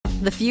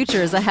The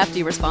future is a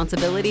hefty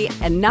responsibility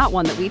and not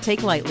one that we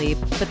take lightly,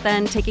 but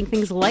then taking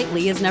things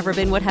lightly has never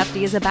been what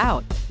Hefty is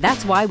about.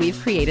 That's why we've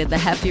created the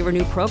Hefty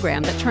Renew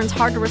program that turns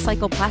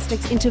hard-to-recycle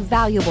plastics into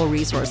valuable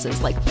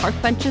resources like park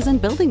benches and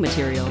building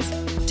materials.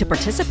 To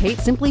participate,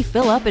 simply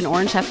fill up an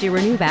orange Hefty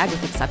Renew bag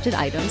with accepted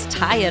items,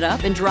 tie it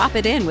up, and drop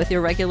it in with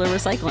your regular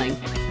recycling.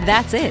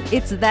 That's it.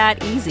 It's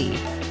that easy.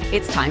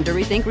 It's time to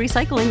rethink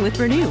recycling with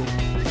Renew.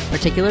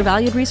 Particular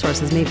valued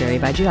resources may vary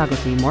by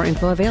geography. More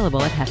info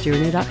available at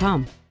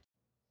heftyrenew.com.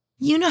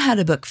 You know how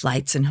to book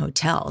flights and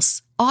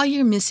hotels. All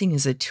you're missing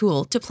is a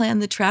tool to plan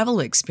the travel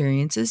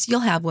experiences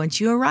you'll have once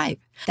you arrive.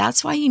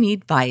 That's why you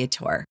need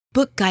Viator.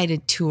 Book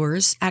guided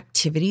tours,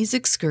 activities,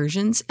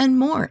 excursions, and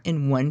more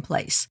in one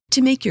place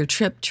to make your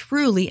trip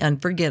truly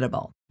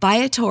unforgettable.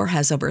 Viator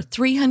has over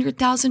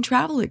 300,000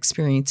 travel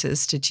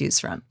experiences to choose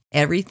from.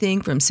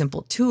 Everything from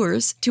simple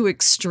tours to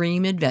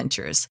extreme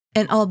adventures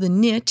and all the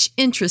niche,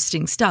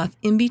 interesting stuff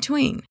in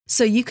between.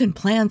 So you can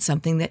plan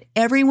something that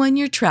everyone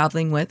you're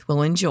traveling with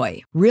will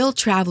enjoy. Real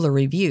traveler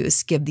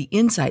reviews give the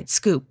inside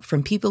scoop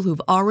from people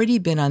who've already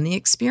been on the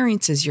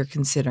experiences you're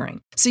considering.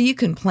 So you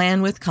can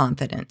plan with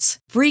confidence.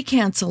 Free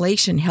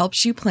cancellation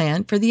helps you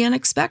plan for the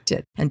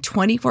unexpected. And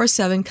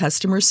 24/7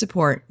 customer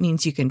support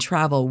means you can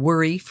travel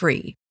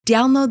worry-free.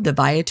 Download the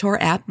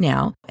Viator app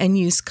now and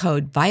use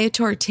code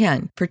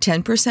Viator10 for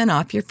 10%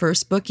 off your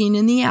first booking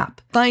in the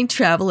app. Find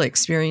travel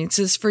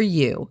experiences for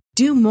you.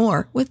 Do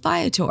more with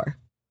Viator.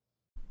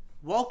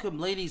 Welcome,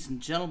 ladies and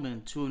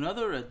gentlemen, to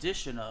another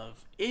edition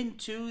of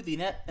Into the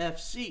Net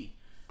FC,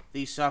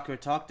 the soccer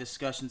talk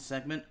discussion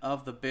segment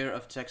of the Bear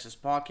of Texas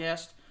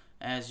podcast.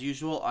 As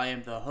usual, I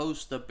am the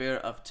host, the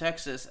Bear of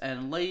Texas,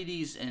 and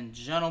ladies and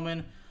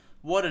gentlemen,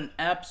 what an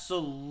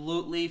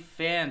absolutely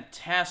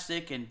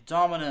fantastic and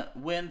dominant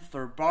win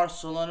for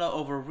Barcelona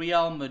over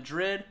Real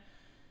Madrid.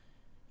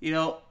 You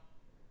know,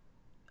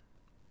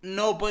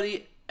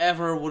 nobody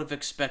ever would have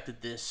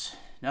expected this.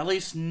 Now, at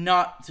least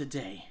not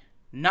today.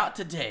 Not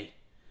today.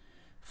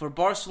 For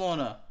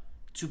Barcelona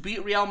to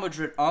beat Real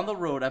Madrid on the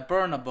road at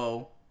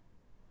Bernabeu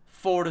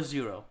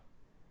 4-0.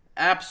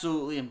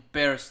 Absolutely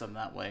embarrassed them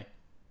that way.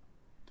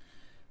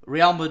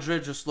 Real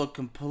Madrid just looked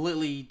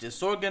completely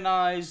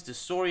disorganized,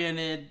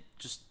 disoriented,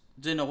 just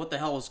didn't know what the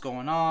hell was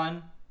going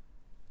on.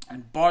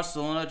 And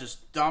Barcelona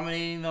just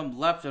dominating them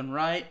left and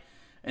right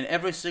in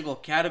every single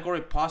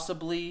category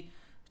possibly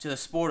to the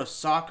sport of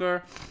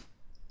soccer.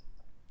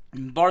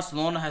 And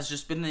Barcelona has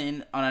just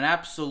been on an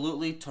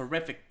absolutely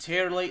terrific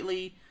tear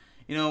lately.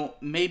 You know,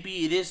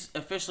 maybe it is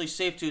officially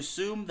safe to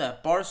assume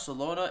that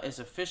Barcelona is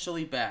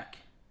officially back.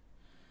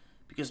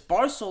 Because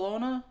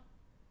Barcelona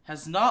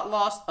has not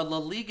lost a La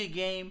Liga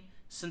game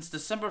since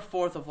December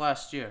 4th of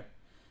last year.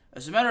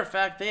 As a matter of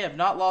fact, they have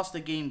not lost a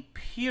game,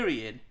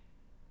 period,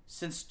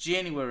 since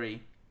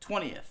January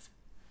 20th.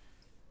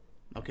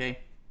 Okay?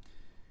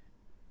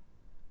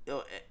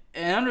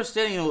 And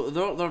understanding,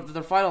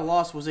 their final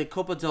loss was a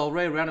Copa del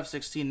Rey round of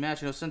 16 match.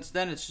 Since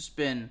then, it's just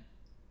been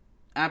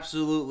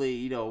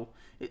absolutely,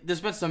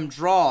 there's been some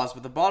draws,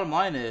 but the bottom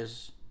line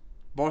is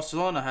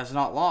Barcelona has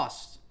not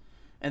lost.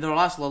 And their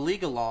last La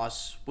Liga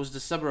loss was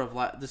December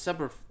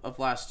of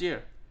last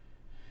year.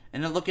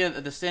 And then looking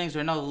at the standings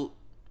right now,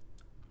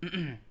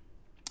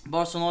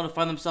 Barcelona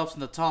find themselves in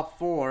the top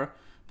 4,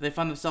 but they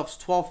find themselves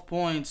 12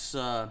 points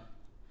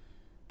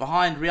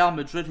behind Real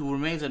Madrid, who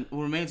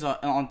remains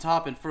on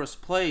top in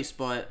first place.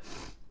 But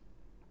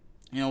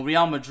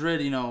Real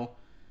Madrid,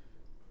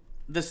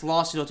 this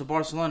loss, to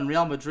Barcelona, and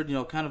Real Madrid,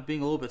 kind of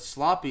being a little bit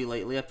sloppy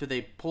lately after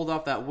they pulled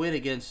off that win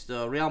against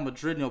Real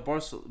Madrid.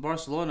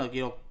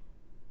 Barcelona,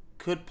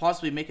 could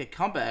possibly make a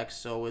comeback,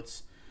 so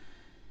it's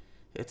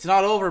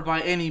not over by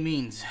any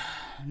means.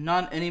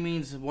 Not any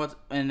means what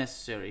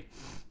necessary.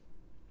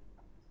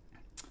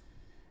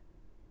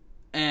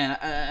 And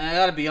I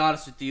gotta be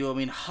honest with you,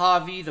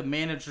 Javi, the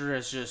manager,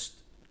 has just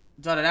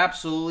done an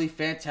absolutely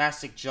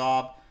fantastic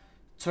job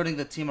turning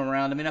the team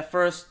around. At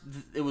first,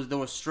 there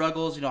were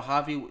struggles.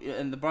 Javi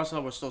and the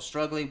Barcelona were still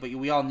struggling, but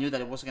we all knew that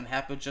it wasn't going to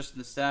happen just in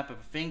the snap of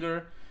a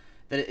finger,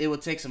 that it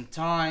would take some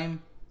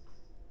time.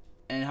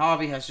 And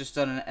Javi has just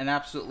done an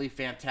absolutely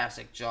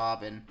fantastic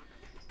job. And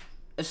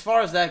as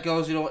far as that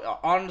goes,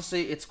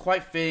 honestly, it's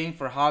quite fitting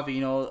for Javi,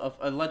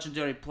 a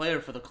legendary player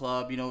for the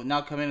club,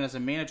 now coming in as a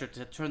manager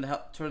to turn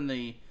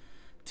the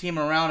team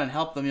around and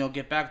help them,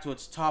 get back to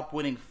its top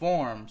winning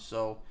form.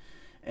 So,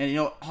 and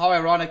how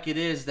ironic it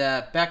is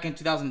that back in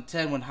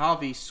 2010 when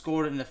Javi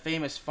scored in the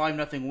famous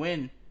 5-0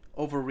 win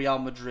over Real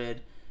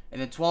Madrid,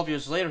 and then 12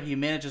 years later he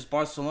manages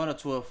Barcelona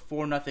to a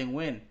 4-0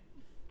 win.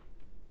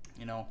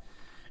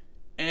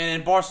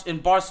 And in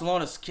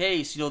Barcelona's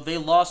case, they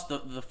lost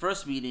the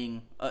first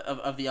meeting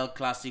of the El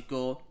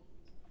Clasico,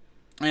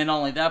 and not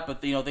only that,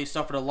 but they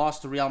suffered a loss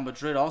to Real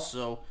Madrid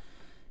also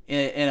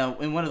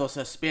in one of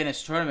those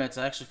Spanish tournaments.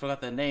 I actually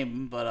forgot the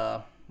name,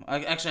 but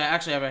I actually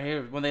have it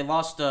here when they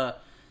lost to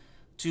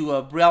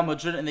Real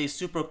Madrid in the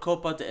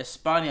Supercopa de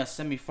España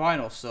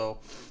semifinal. So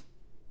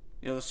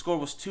the score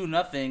was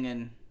 2-0,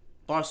 and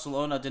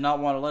Barcelona did not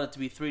want to let it to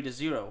be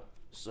 3-0.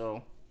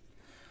 So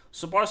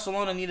So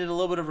Barcelona needed a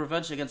little bit of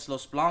revenge against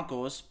Los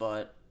Blancos,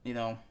 but,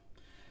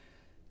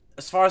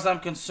 as far as I'm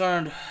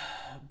concerned,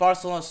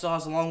 Barcelona still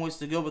has a long ways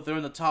to go, but they're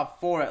in the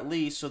top 4 at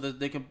least, so that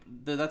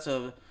that's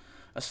a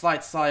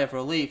slight sigh of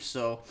relief.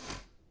 So,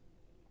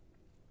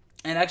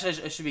 and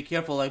actually, I should be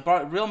careful. Like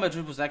Real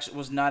Madrid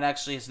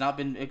has not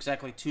been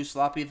exactly too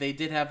sloppy. They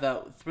did have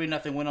that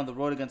 3-0 win on the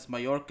road against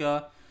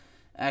Mallorca,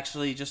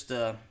 actually just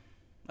a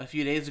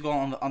few days ago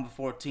on the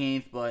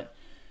 14th. But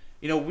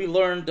we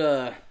learned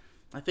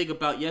I think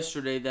about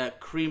yesterday that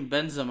Karim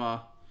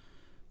Benzema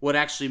would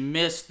actually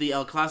miss the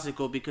El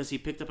Clasico because he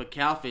picked up a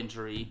calf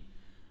injury.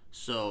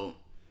 So,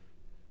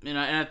 and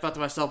I thought to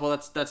myself, well,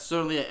 that's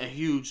certainly a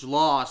huge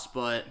loss.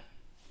 But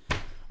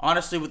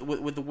honestly,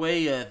 with the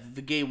way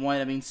the game went,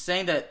 I mean,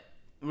 saying that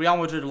Real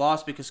Madrid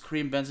lost because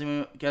Karim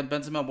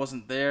Benzema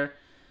wasn't there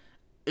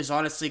is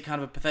honestly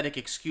kind of a pathetic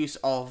excuse.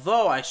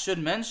 Although I should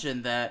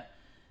mention that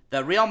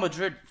Real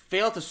Madrid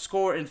failed to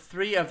score in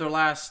 3 of their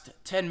last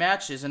 10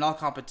 matches in all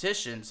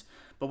competitions.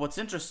 But what's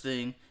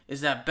interesting is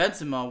that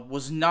Benzema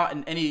was not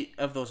in any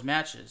of those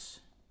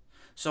matches.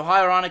 So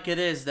how ironic it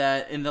is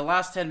that in the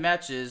last 10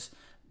 matches,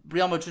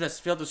 Real Madrid has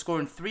failed to score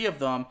in 3 of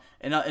them,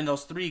 and in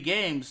those 3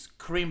 games,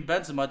 Karim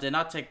Benzema did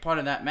not take part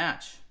in that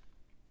match.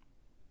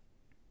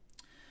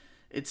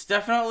 It's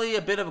definitely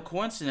a bit of a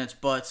coincidence,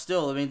 but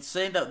still, I mean,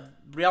 saying that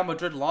Real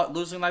Madrid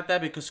losing like that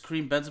because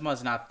Karim Benzema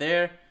is not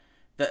there,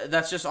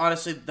 that's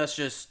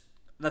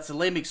a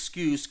lame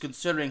excuse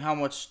considering how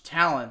much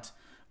talent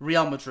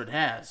Real Madrid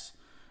has.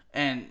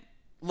 And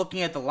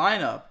looking at the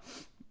lineup,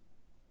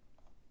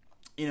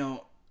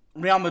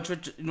 Real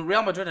Madrid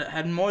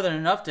had more than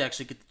enough to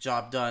actually get the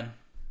job done.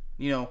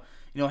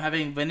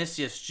 Having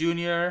Vinicius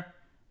Jr.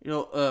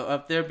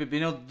 Up there, but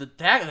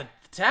the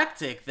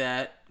tactic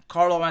that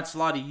Carlo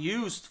Ancelotti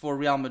used for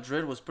Real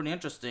Madrid was pretty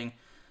interesting.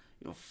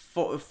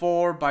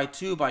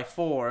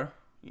 4-by-2-by-4,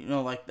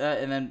 like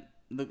that, and then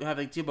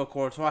having Thibaut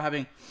Courtois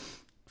having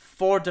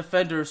 4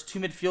 defenders, 2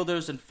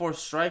 midfielders, and 4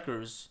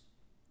 strikers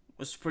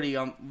was pretty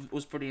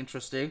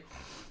interesting.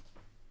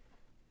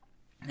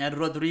 Had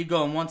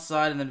Rodrigo on one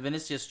side and then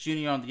Vinicius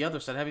Jr. on the other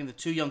side, having the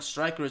 2 young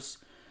strikers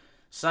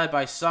side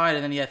by side,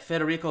 and then you had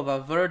Federico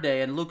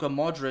Valverde and Luka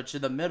Modric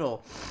in the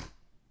middle.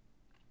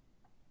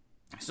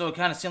 So it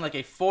kind of seemed like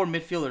a 4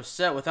 midfielder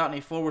set without any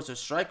forwards or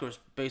strikers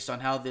based on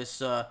how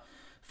this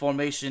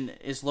formation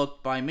is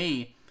looked by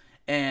me.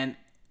 And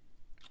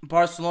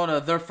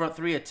Barcelona, their front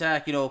 3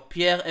 attack,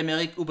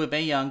 Pierre-Emerick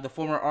Aubameyang, the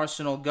former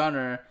Arsenal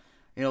gunner,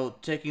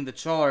 taking the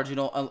charge, and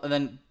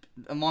then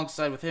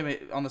alongside with him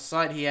on the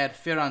side he had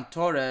Ferran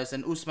Torres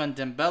and Ousmane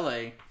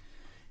Dembele,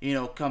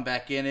 come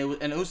back in.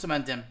 And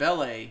Ousmane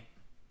Dembele,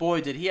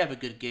 boy, did he have a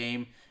good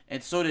game,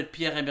 and so did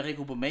Pierre-Emerick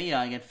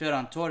Aubameyang and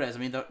Ferran Torres. I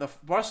mean, the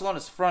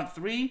Barcelona's front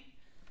 3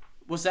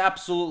 was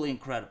absolutely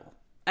incredible.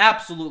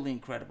 Absolutely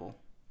incredible.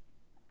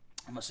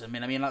 I must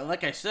admit,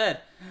 like I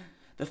said,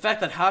 the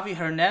fact that Javi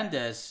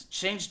Hernandez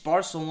changed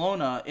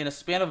Barcelona in a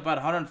span of about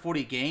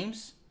 140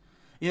 games,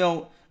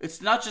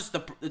 it's not just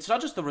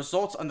the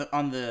results on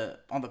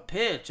the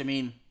pitch. I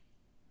mean,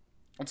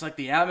 it's like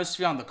the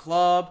atmosphere on the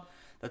club,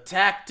 the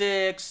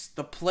tactics,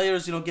 the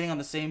players, getting on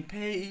the same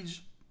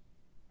page.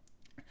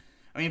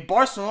 I mean,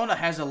 Barcelona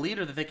has a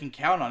leader that they can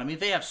count on. I mean,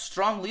 they have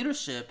strong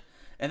leadership,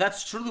 and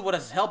that's truly what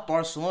has helped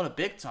Barcelona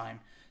big time.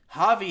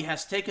 Javi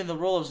has taken the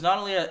role as not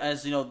only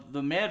as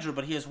the manager,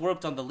 but he has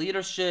worked on the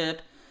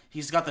leadership.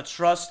 He's got the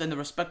trust and the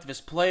respect of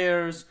his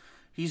players.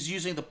 He's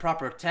using the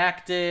proper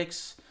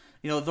tactics.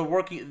 They're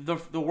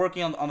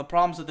working on the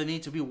problems that they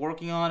need to be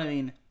working on. I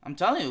mean, I'm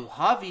telling you,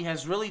 Javi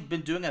has really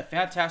been doing a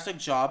fantastic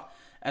job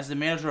as the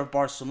manager of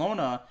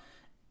Barcelona.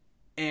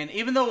 And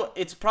even though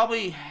it's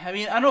probably, I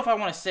don't know if I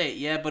want to say it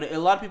yet, but a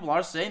lot of people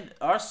are saying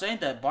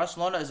that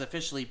Barcelona is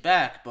officially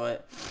back,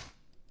 but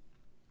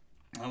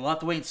we'll have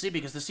to wait and see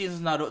because the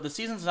season's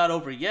not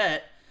over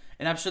yet,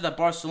 and I'm sure that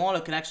Barcelona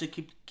can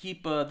actually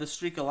keep the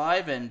streak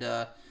alive, and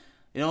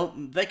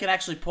they can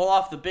actually pull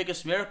off the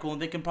biggest miracle,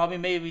 and they can probably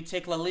maybe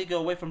take La Liga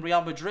away from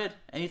Real Madrid.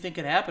 Anything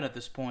could happen at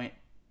this point.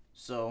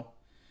 So,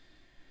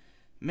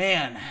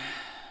 man,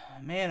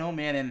 oh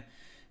man, and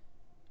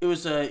it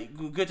was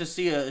good to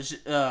see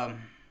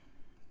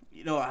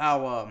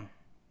how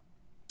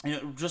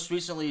just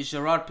recently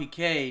Gerard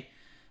Piqué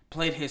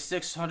played his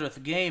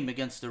 600th game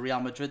against the Real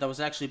Madrid. That was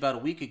actually about a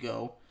week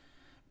ago,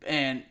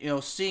 and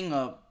seeing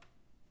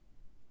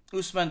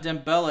Ousmane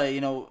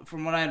Dembele,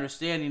 from what I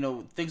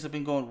understand, things have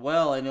been going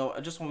well.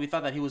 Just when we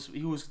thought that he was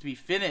to be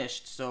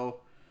finished, so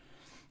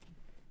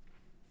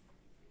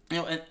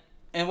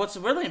and what's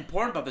really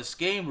important about this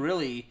game,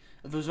 really,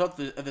 the result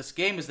of this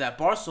game is that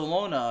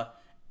Barcelona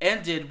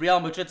ended Real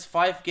Madrid's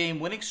 5-game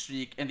winning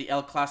streak in the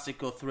El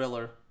Clasico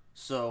thriller.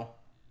 So,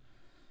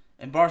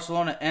 and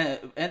Barcelona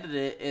ended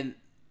it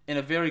in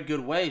a very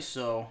good way.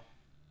 So,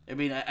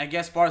 I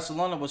guess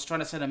Barcelona was trying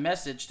to send a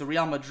message to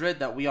Real Madrid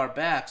that we are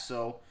back.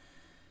 So,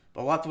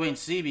 but we'll have to wait and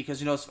see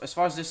because, as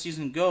far as this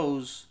season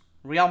goes,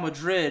 Real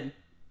Madrid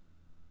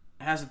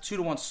has a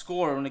 2-1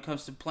 score when it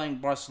comes to playing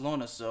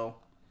Barcelona. So,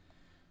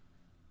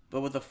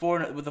 but with the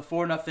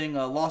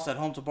 4-0 loss at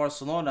home to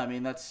Barcelona,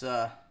 that's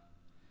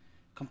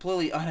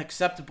completely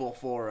unacceptable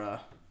for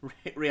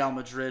Real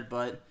Madrid,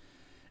 but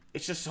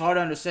it's just hard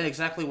to understand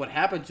exactly what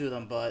happened to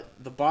them. But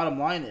the bottom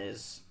line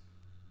is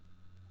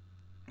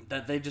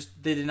that they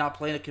did not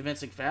play in a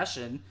convincing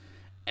fashion,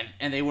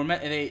 and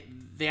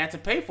they had to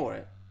pay for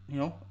it.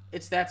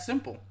 It's that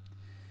simple.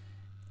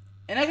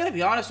 And I gotta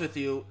be honest with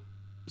you,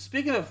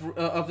 speaking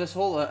of this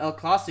whole El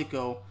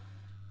Clasico,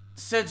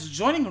 since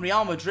joining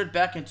Real Madrid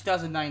back in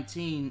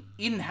 2019,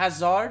 Eden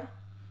Hazard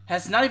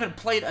has not even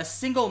played a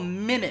single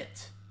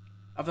minute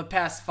of the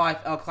past 5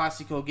 El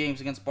Clasico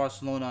games against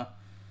Barcelona.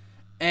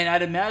 And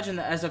I'd imagine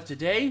that as of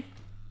today,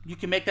 you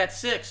can make that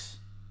 6.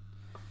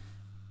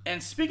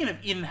 And speaking of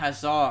Eden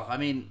Hazard,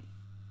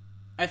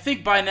 I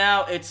think by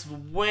now it's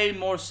way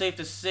more safe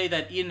to say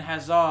that Eden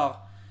Hazard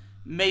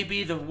may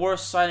be the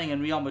worst signing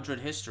in Real Madrid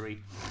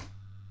history.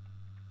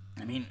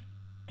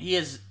 He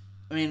is.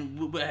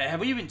 Have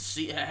we even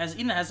seen? Has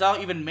Eden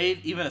Hazard even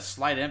made a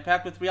slight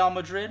impact with Real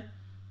Madrid?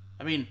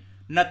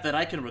 Not that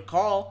I can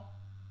recall.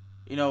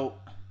 All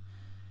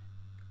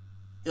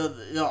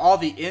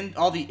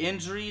the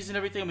injuries and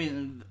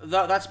everything.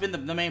 That's been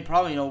the main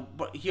problem.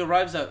 But he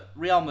arrives at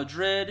Real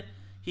Madrid,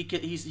 he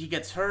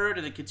gets hurt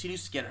and then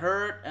continues to get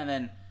hurt and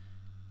then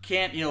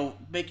can't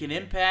make an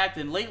impact.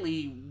 And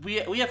lately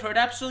we have heard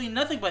absolutely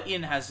nothing but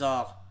Eden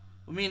Hazard.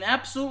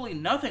 Absolutely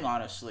nothing,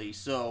 honestly.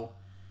 So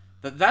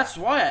that's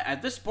why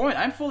at this point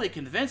I'm fully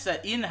convinced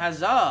that Eden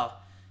Hazard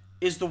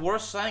is the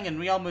worst signing in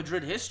Real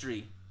Madrid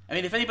history.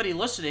 If anybody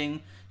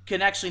listening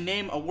can actually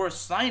name a worse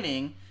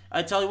signing,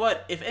 I tell you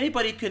what, if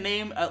anybody can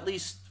name at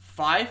least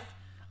 5,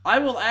 I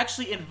will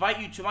actually invite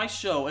you to my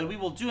show, and we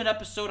will do an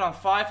episode on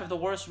 5 of the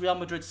worst Real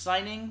Madrid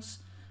signings,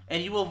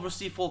 and you will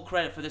receive full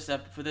credit for this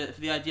for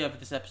the idea of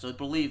this episode.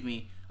 Believe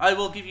me, I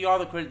will give you all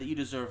the credit that you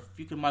deserve.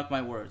 You can mark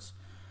my words.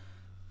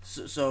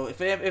 So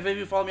if any of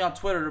you follow me on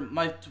Twitter,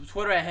 my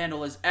Twitter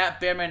handle is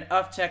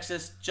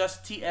 @BearmanofTexas,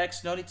 just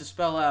TX, no need to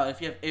spell out.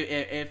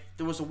 If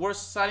there was a worse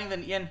signing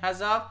than Eden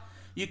Hazard,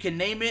 you can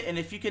name it, and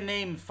if you can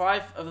name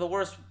 5 of the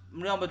worst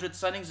Real Madrid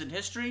signings in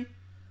history,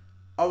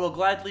 I will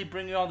gladly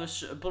bring you on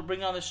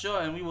the show,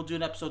 and we will do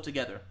an episode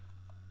together.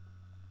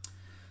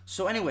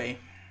 So anyway,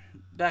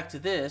 back to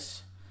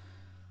this.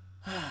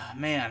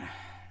 Man,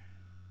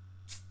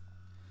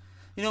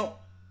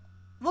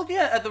 looking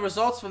at the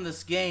results from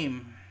this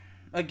game,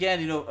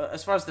 again,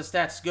 as far as the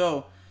stats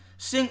go,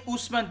 seeing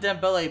Ousmane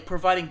Dembele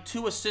providing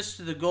 2 assists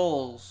to the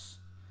goals,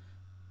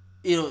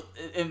 in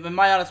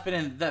my honest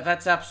opinion,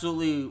 that's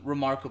absolutely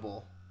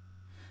remarkable.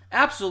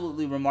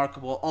 Absolutely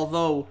remarkable.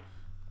 Although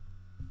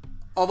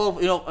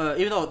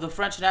even though the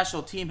French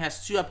national team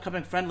has 2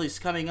 upcoming friendlies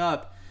coming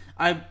up,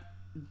 I'm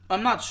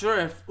not sure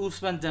if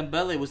Ousmane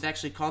Dembele was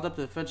actually called up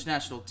to the French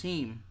national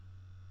team.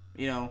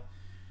 I'm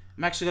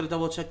actually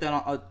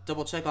gonna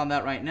double check on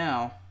that right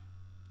now.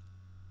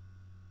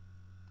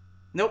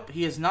 Nope,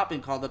 he has not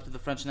been called up to the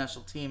French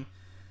national team.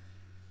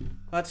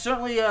 That's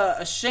certainly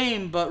a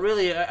shame, but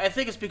really, I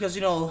think it's because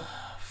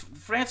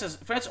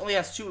France only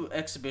has 2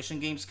 exhibition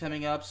games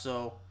coming up,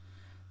 so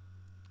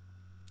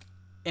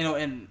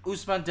and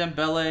Ousmane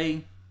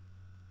Dembele,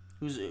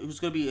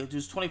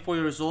 who's 24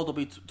 years old, will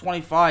be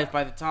 25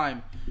 by the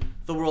time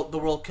the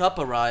World Cup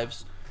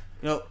arrives.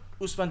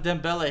 Ousmane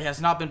Dembele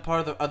has not been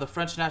part of the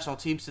French national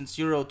team since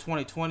Euro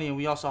 2020, and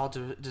we all saw how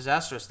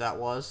disastrous that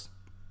was.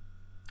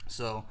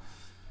 So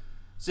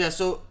as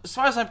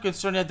far as I'm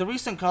concerned, the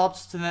recent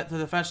call-ups to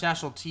the French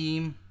national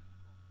team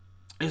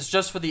is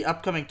just for the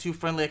upcoming 2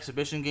 friendly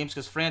exhibition games,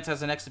 because France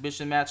has an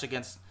exhibition match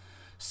against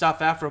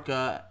South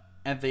Africa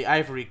and the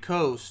Ivory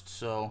Coast.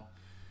 So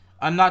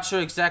I'm not sure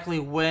exactly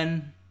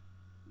when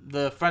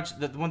the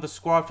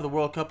squad for the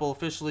World Cup will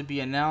officially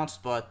be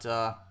announced, but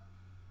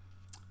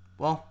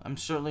we're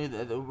actually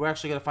going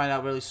to find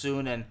out really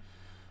soon. And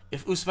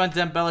if Ousmane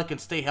Dembele can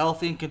stay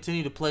healthy and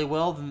continue to play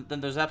well, then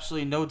there's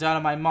absolutely no doubt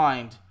in my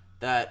mind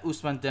that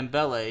Ousmane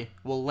Dembele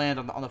will land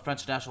on the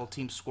French national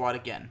team squad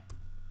again.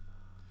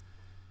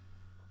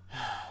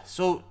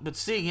 But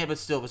seeing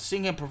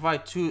him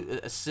provide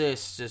 2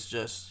 assists is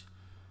just,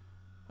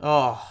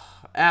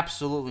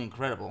 absolutely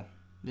incredible.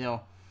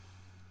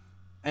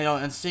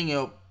 And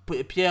seeing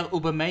Pierre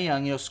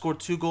Aubameyang scored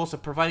 2 goals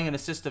and providing an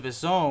assist of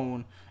his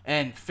own,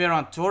 and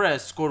Ferran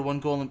Torres scored 1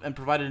 goal and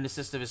provided an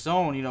assist of his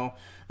own.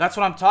 That's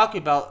what I'm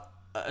talking about.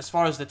 As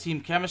far as the team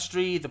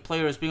chemistry, the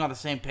players being on the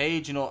same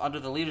page, under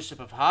the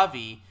leadership of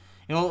Javi,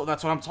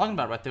 that's what I'm talking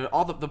about right there.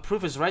 All the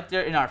proof is right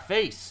there in our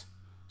face.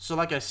 So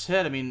like I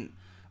said,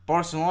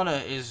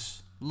 Barcelona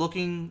is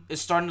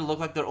starting to look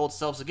like their old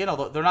selves again,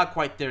 although they're not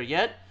quite there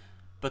yet,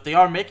 but they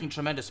are making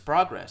tremendous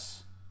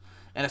progress.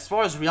 And as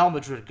far as Real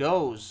Madrid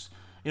goes,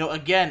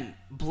 again,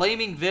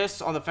 blaming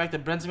this on the fact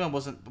that Benzema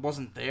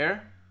wasn't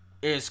there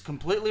is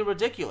completely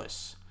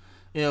ridiculous.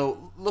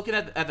 Looking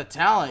at the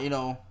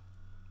talent,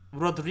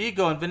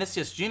 Rodrigo and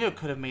Vinicius Jr.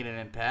 could have made an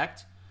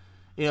impact,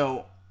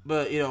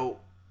 but the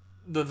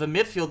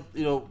midfield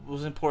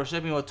was in poor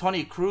shape.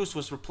 Toni Kroos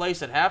was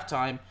replaced at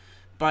halftime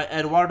by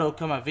Eduardo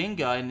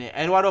Camavinga, and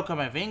Eduardo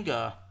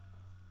Camavinga,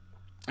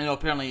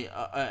 apparently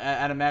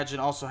I'd imagine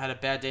also had a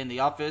bad day in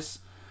the office,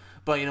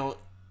 but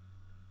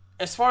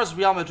as far as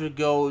Real Madrid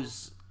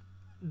goes,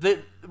 the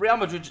Real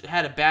Madrid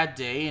had a bad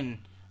day, and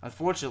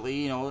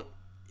unfortunately,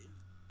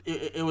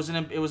 it was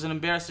an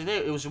embarrassing day.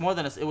 It was more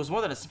than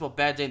a simple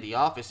bad day in the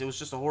office. It was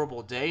just a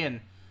horrible day,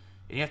 and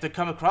you have to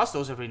come across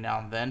those every now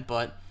and then.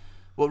 But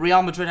what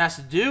Real Madrid has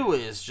to do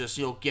is just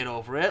get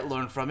over it,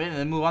 learn from it, and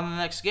then move on to the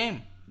next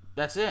game.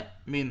 That's it.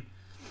 I mean,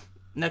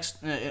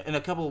 next in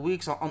a couple of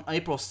weeks, on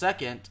April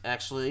 2nd,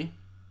 actually,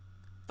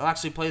 they'll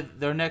actually play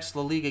their next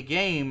La Liga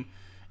game,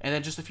 and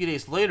then just a few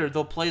days later,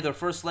 they'll play their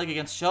first leg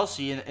against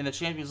Chelsea in the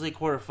Champions League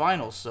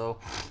quarterfinals. So,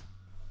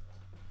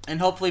 and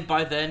hopefully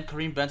by then,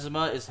 Karim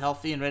Benzema is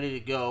healthy and ready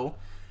to go.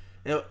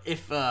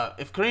 If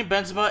Karim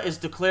Benzema is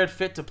declared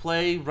fit to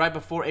play right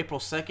before April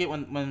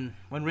 2nd,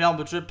 when Real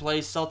Madrid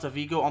plays Celta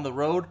Vigo on the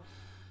road,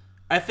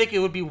 I think it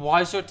would be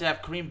wiser to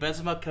have Karim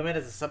Benzema come in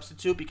as a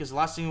substitute, because the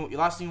last thing you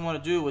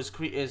want to do is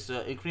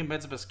in Karim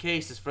Benzema's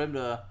case is for him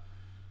to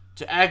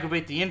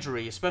aggravate the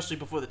injury, especially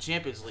before the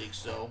Champions League.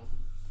 So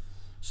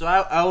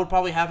I would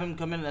probably have him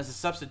come in as a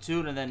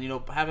substitute, and then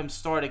have him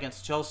start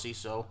against Chelsea.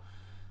 So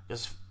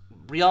because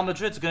Real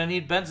Madrid's gonna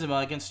need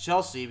Benzema against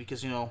Chelsea,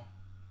 because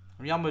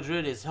Real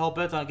Madrid is hell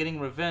bent on getting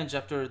revenge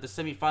after the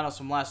semifinals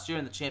from last year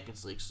in the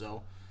Champions League.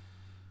 So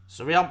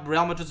Real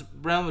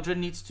Madrid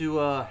needs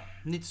to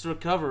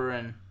recover,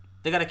 and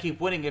they got to keep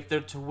winning if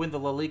they're to win the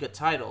La Liga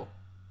title,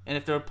 and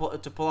if they're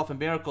to pull off a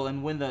miracle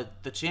and win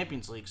the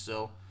Champions League.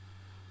 So,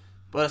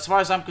 but as far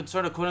as I'm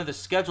concerned, according to the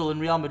schedule in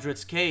Real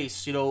Madrid's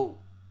case, the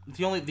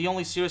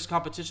only serious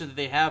competition that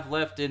they have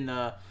left in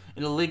La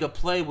Liga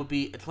play would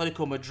be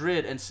Atletico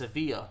Madrid and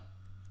Sevilla.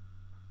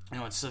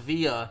 And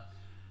Sevilla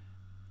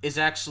is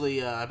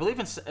actually I believe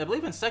in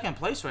second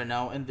place right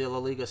now in the La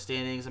Liga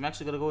standings. I'm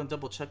actually gonna go and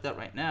double check that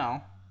right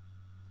now,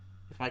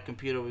 if my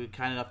computer would be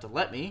kind enough to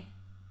let me.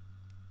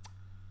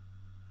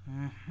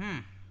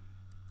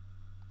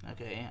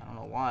 Okay, I don't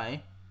know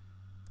why.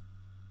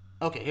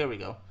 Okay, here we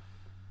go.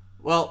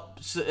 Well,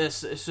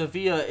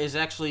 Sevilla is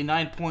actually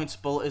 9 points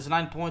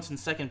in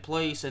second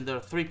place, and they're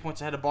 3 points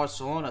ahead of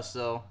Barcelona.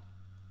 So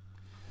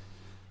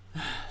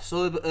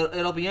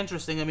it'll be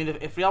interesting. I mean,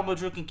 if Real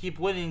Madrid can keep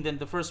winning, then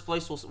the first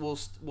place will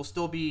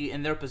still be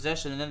in their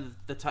possession, and then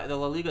the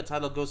La Liga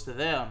title goes to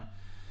them.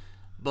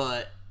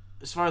 But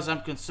as far as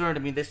I'm concerned,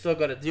 I mean, they still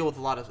got to deal with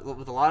a lot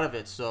of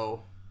it.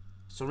 So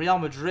Real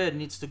Madrid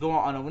needs to go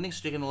on a winning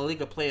streak in the La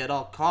Liga play at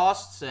all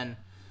costs, and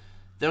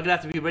they're gonna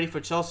have to be ready for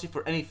Chelsea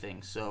for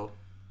anything. So,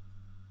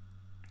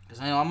 because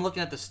I'm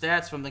looking at the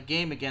stats from the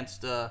game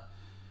against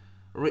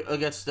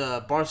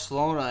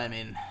Barcelona. I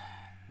mean,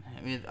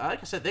 like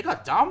I said, they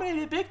got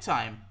dominated big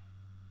time.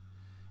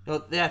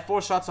 They had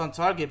 4 shots on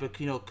target, but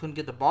couldn't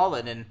get the ball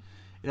in, and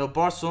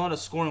Barcelona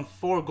scoring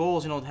 4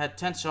 goals. Had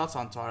 10 shots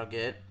on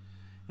target.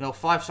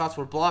 5 shots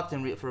were blocked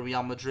for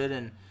Real Madrid,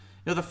 and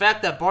the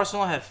fact that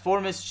Barcelona had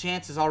 4 missed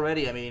chances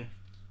already. I mean,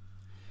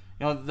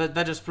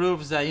 that just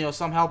proves that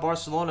somehow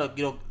Barcelona,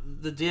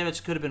 the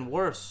damage could have been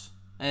worse.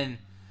 And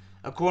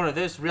according to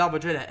this, Real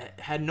Madrid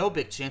had no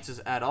big chances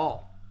at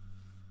all.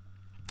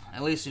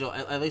 At least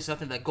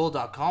nothing that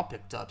Goal.com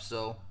picked up.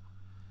 So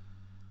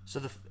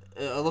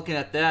looking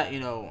at that,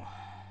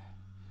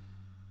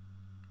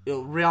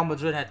 Real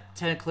Madrid had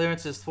 10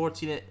 clearances,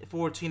 14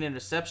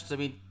 interceptions. I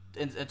mean,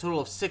 a total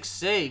of 6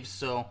 saves.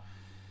 So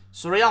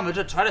Real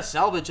Madrid tried to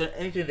salvage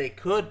anything they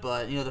could,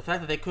 but the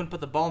fact that they couldn't put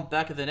the ball in the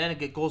back of the net and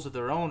get goals of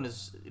their own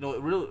is it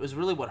was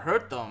really what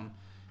hurt them.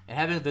 And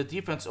having the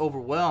defense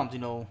overwhelmed,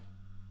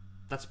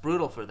 that's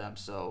brutal for them.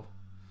 So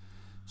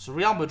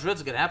Real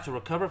Madrid's gonna have to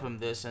recover from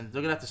this, and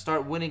they're gonna have to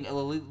start winning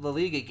La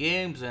Liga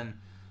games, and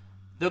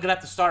they're gonna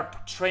have to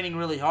start training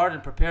really hard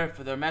and prepare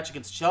for their match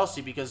against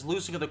Chelsea, because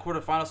losing in the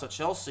quarterfinals to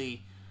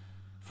Chelsea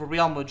for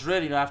Real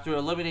Madrid, after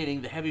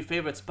eliminating the heavy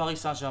favorites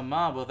Paris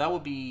Saint-Germain, well, that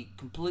would be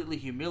completely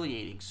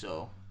humiliating.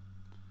 So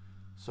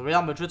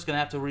Real Madrid's gonna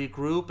have to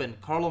regroup, and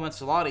Carlo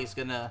Ancelotti is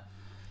gonna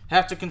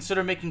have to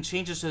consider making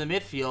changes to the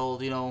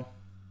midfield.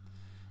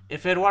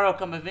 If Eduardo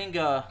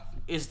Camavinga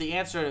is the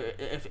answer,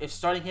 if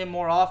starting him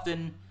more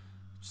often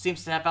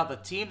seems to help out the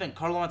team, then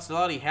Carlo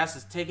Ancelotti has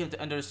to take it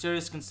under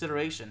serious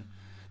consideration.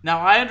 Now,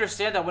 I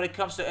understand that when it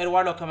comes to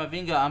Eduardo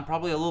Camavinga,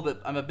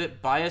 I'm a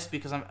bit biased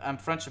because I'm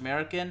French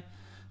American,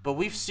 but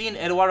we've seen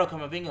Eduardo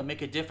Camavinga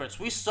make a difference.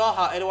 We saw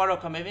how Eduardo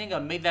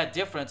Camavinga made that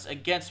difference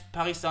against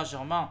Paris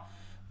Saint-Germain.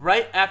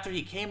 Right after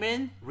he came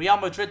in, Real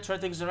Madrid turned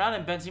things around,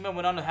 and Benzema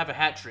went on to have a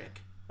hat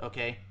trick.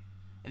 Okay,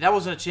 and that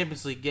wasn't a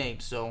Champions League game.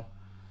 So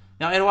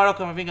now Eduardo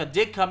Camavinga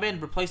did come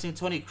in replacing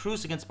Toni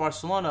Kroos against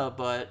Barcelona,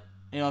 but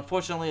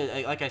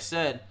unfortunately, like I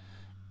said,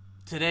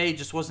 today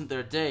just wasn't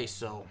their day.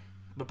 So,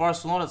 but but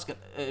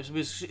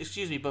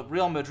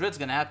Real Madrid's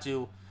gonna have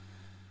to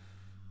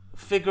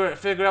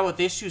figure out what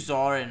the issues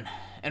are and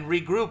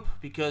regroup,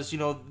 because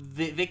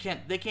they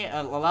can't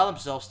allow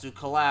themselves to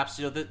collapse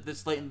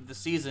this late in the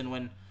season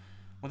when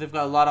they've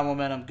got a lot of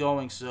momentum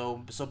going.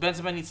 So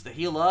Benzema needs to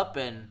heal up,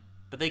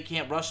 but they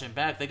can't rush him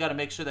back. They got to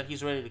make sure that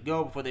he's ready to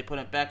go before they put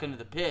him back into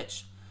the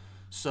pitch.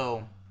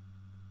 So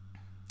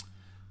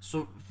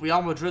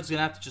Real Madrid's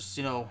gonna have to just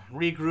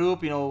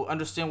regroup,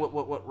 understand what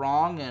went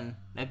wrong, and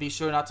be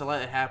sure not to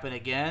let it happen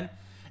again.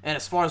 And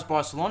as far as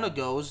Barcelona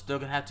goes, they're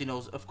going to have to,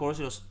 of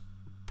course,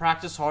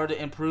 practice hard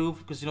to improve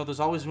because, there's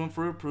always room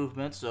for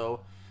improvement.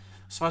 So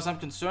as far as I'm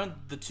concerned,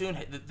 the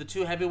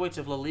two heavyweights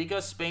of La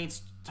Liga,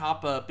 Spain's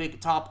big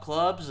top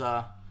clubs,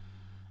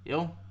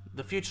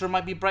 the future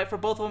might be bright for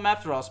both of them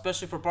after all,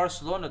 especially for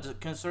Barcelona,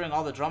 considering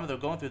all the drama they're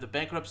going through, the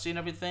bankruptcy and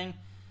everything.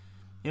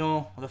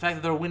 The fact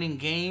that they're winning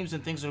games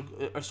and things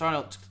are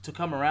starting to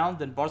come around,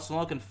 then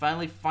Barcelona can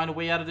finally find a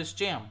way out of this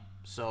jam.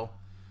 So,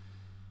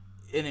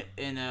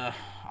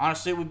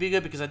 honestly, it would be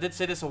good because I did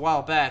say this a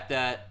while back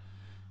that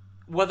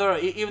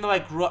even though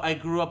I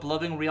grew up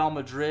loving Real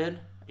Madrid,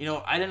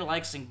 I didn't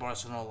like seeing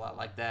Barcelona a lot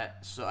like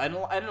that. So I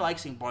didn't like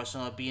seeing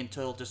Barcelona be in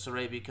total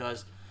disarray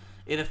because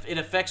it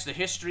affects the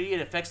history,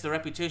 it affects the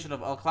reputation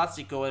of El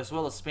Clásico as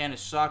well as Spanish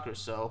soccer.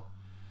 So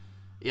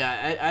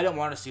yeah, I don't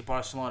want to see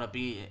Barcelona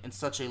be in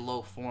such a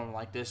low form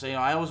like this.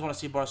 I always want to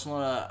see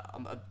Barcelona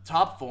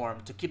top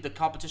form to keep the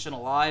competition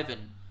alive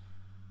and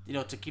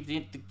to keep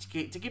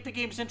the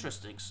games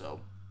interesting. So,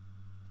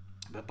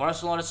 but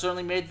Barcelona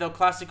certainly made the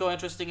Clásico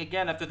interesting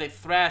again after they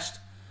thrashed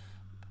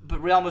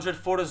Real Madrid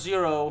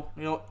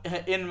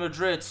 4-0, in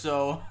Madrid.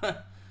 So,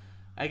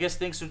 I guess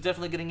things are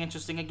definitely getting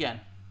interesting again.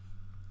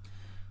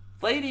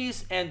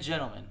 Ladies and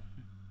gentlemen,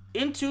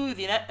 Into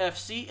the Net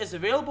FC is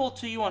available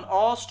to you on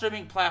all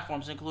streaming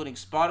platforms, including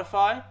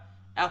Spotify,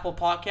 Apple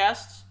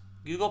Podcasts,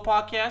 Google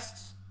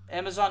Podcasts,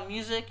 Amazon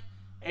Music,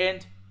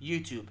 and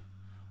YouTube.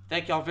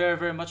 Thank y'all very,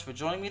 very much for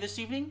joining me this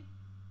evening,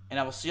 and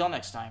I will see y'all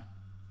next time.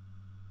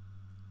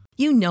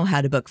 You know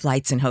how to book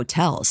flights and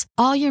hotels.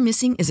 All you're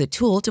missing is a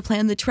tool to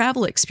plan the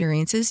travel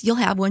experiences you'll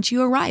have once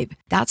you arrive.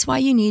 That's why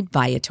you need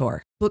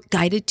Viator. Book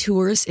guided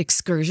tours,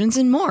 excursions,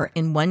 and more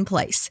in one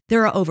place.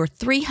 There are over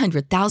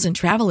 300,000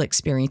 travel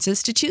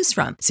experiences to choose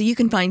from, so you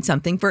can find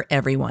something for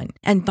everyone.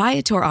 And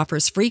Viator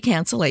offers free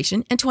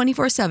cancellation and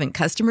 24/7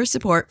 customer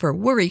support for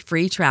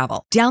worry-free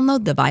travel.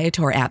 Download the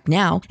Viator app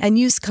now and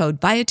use code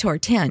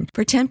Viator10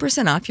 for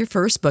 10% off your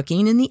first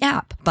booking in the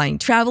app. Find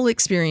travel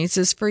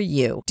experiences for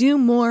you. Do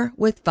more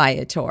with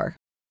Viator.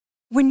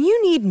 When you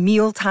need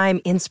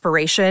mealtime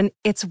inspiration,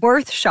 it's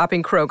worth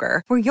shopping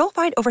Kroger, where you'll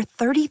find over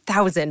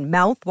 30,000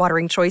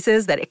 mouth-watering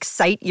choices that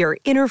excite your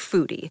inner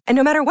foodie. And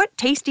no matter what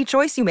tasty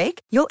choice you make,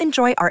 you'll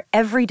enjoy our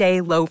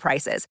everyday low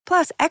prices,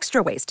 plus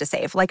extra ways to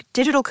save, like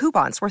digital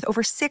coupons worth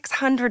over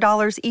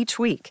 $600 each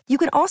week. You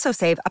can also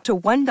save up to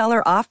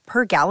 $1 off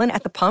per gallon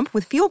at the pump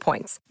with fuel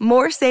points.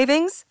 More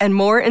savings and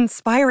more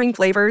inspiring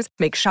flavors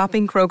make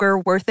shopping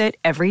Kroger worth it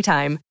every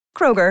time.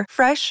 Kroger,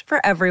 fresh for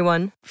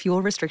everyone.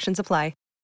 Fuel restrictions apply.